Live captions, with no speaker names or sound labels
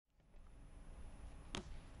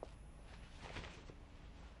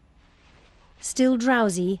still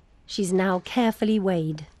drowsy, she's now carefully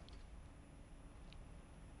weighed.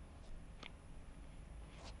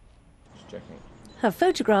 Just checking. Her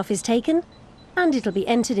photograph is taken, and it'll be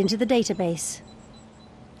entered into the database.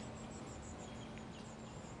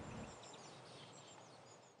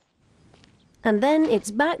 And then it's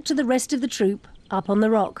back to the rest of the troop up on the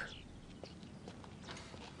rock.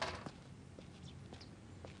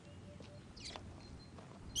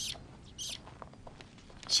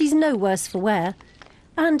 She's no worse for wear,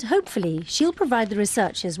 and hopefully she'll provide the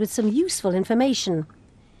researchers with some useful information.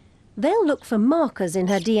 They'll look for markers in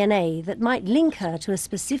her DNA that might link her to a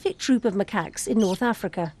specific troop of macaques in North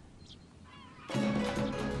Africa.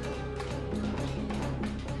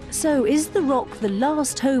 So is the rock the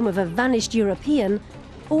last home of a vanished European,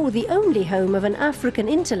 or the only home of an African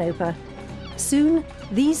interloper? Soon,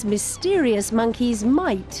 these mysterious monkeys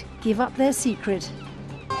might give up their secret.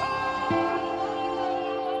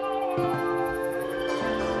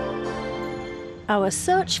 Our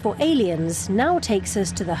search for aliens now takes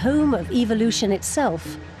us to the home of evolution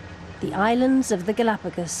itself, the islands of the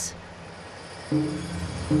Galapagos.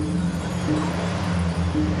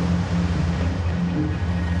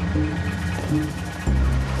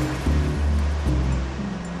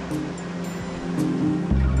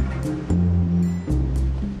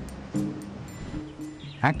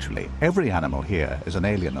 Actually, every animal here is an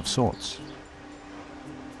alien of sorts.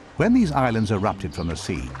 When these islands erupted from the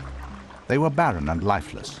sea, they were barren and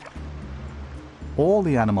lifeless. All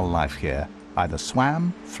the animal life here either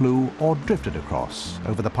swam, flew, or drifted across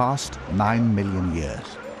over the past 9 million years.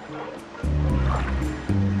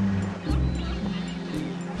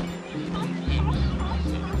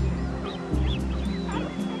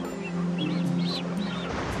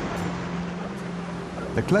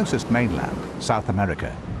 The closest mainland, South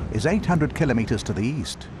America, is 800 kilometers to the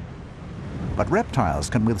east. But reptiles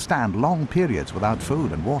can withstand long periods without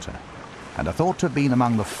food and water, and are thought to have been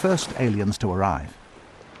among the first aliens to arrive.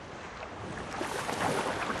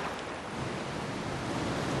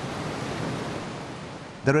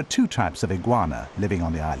 There are two types of iguana living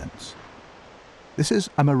on the islands. This is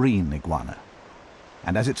a marine iguana,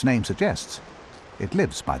 and as its name suggests, it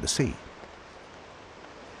lives by the sea.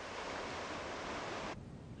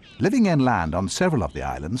 Living inland on several of the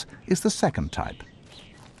islands is the second type,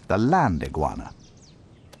 the land iguana.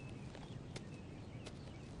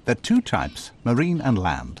 The two types, marine and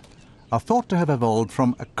land, are thought to have evolved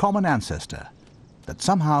from a common ancestor that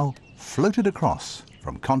somehow floated across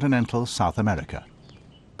from continental South America.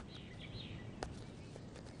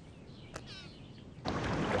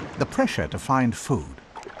 The pressure to find food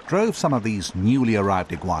drove some of these newly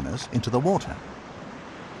arrived iguanas into the water.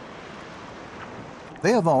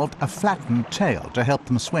 They evolved a flattened tail to help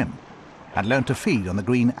them swim and learned to feed on the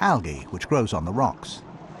green algae which grows on the rocks.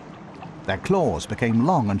 Their claws became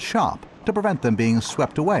long and sharp to prevent them being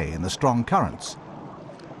swept away in the strong currents.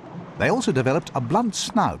 They also developed a blunt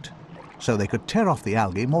snout so they could tear off the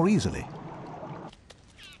algae more easily.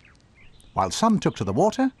 While some took to the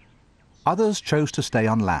water, others chose to stay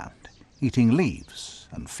on land, eating leaves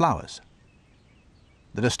and flowers.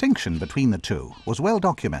 The distinction between the two was well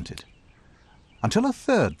documented, until a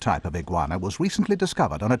third type of iguana was recently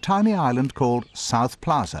discovered on a tiny island called South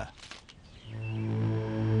Plaza.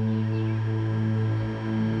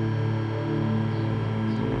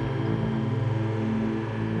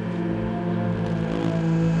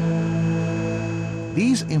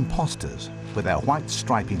 These imposters, with their white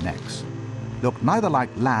stripy necks, look neither like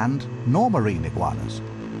land nor marine iguanas.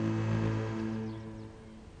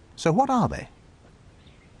 So what are they?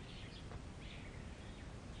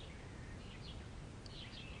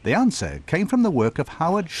 The answer came from the work of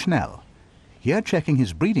Howard Schnell, here checking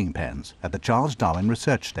his breeding pens at the Charles Darwin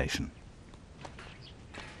Research Station.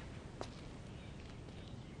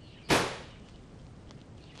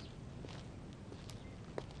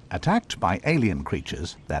 Attacked by alien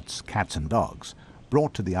creatures, that's cats and dogs,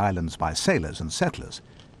 brought to the islands by sailors and settlers,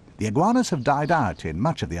 the iguanas have died out in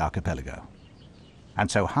much of the archipelago.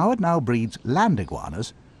 And so Howard now breeds land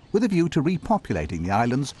iguanas with a view to repopulating the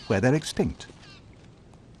islands where they're extinct.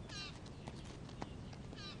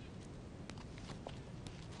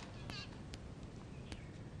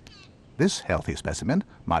 This healthy specimen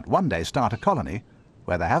might one day start a colony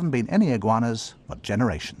where there haven't been any iguanas for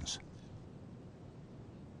generations.